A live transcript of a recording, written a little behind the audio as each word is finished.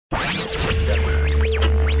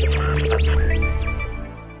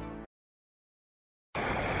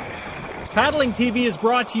Paddling TV is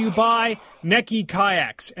brought to you by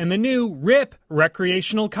KAYAKS and the new RIP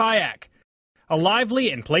Recreational Kayak. A lively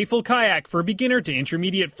and playful kayak for beginner to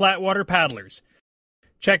intermediate flatwater paddlers.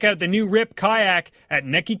 Check out the new RIP Kayak at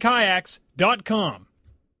nekikayaks.com.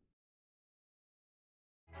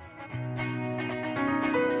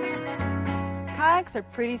 Kayaks are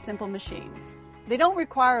pretty simple machines. They don't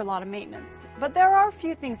require a lot of maintenance, but there are a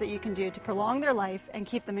few things that you can do to prolong their life and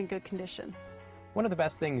keep them in good condition. One of the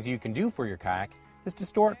best things you can do for your kayak is to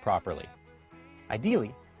store it properly.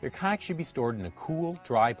 Ideally, your kayak should be stored in a cool,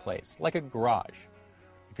 dry place, like a garage.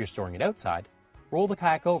 If you're storing it outside, roll the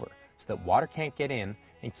kayak over so that water can't get in,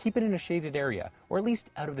 and keep it in a shaded area, or at least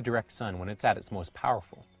out of the direct sun when it's at its most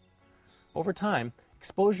powerful. Over time,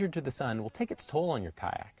 exposure to the sun will take its toll on your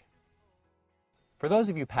kayak. For those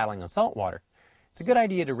of you paddling on salt water, it's a good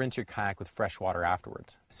idea to rinse your kayak with fresh water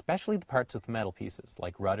afterwards, especially the parts with metal pieces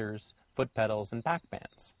like rudders, foot pedals, and back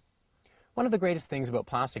bands. One of the greatest things about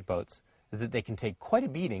plastic boats is that they can take quite a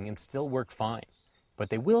beating and still work fine, but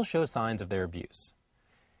they will show signs of their abuse.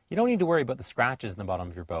 You don't need to worry about the scratches in the bottom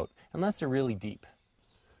of your boat unless they're really deep.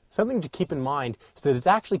 Something to keep in mind is that it's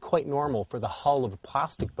actually quite normal for the hull of a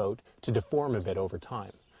plastic boat to deform a bit over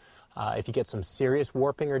time. If you get some serious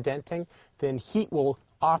warping or denting, then heat will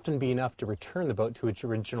often be enough to return the boat to its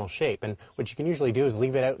original shape. And what you can usually do is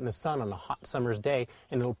leave it out in the sun on a hot summer's day,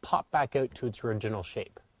 and it'll pop back out to its original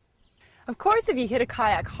shape. Of course, if you hit a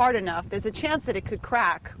kayak hard enough, there's a chance that it could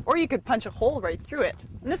crack, or you could punch a hole right through it.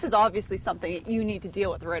 And this is obviously something that you need to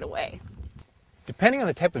deal with right away. Depending on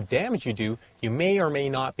the type of damage you do, you may or may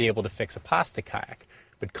not be able to fix a plastic kayak.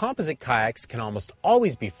 But composite kayaks can almost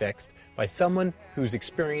always be fixed by someone who's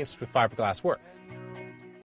experienced with fiberglass work.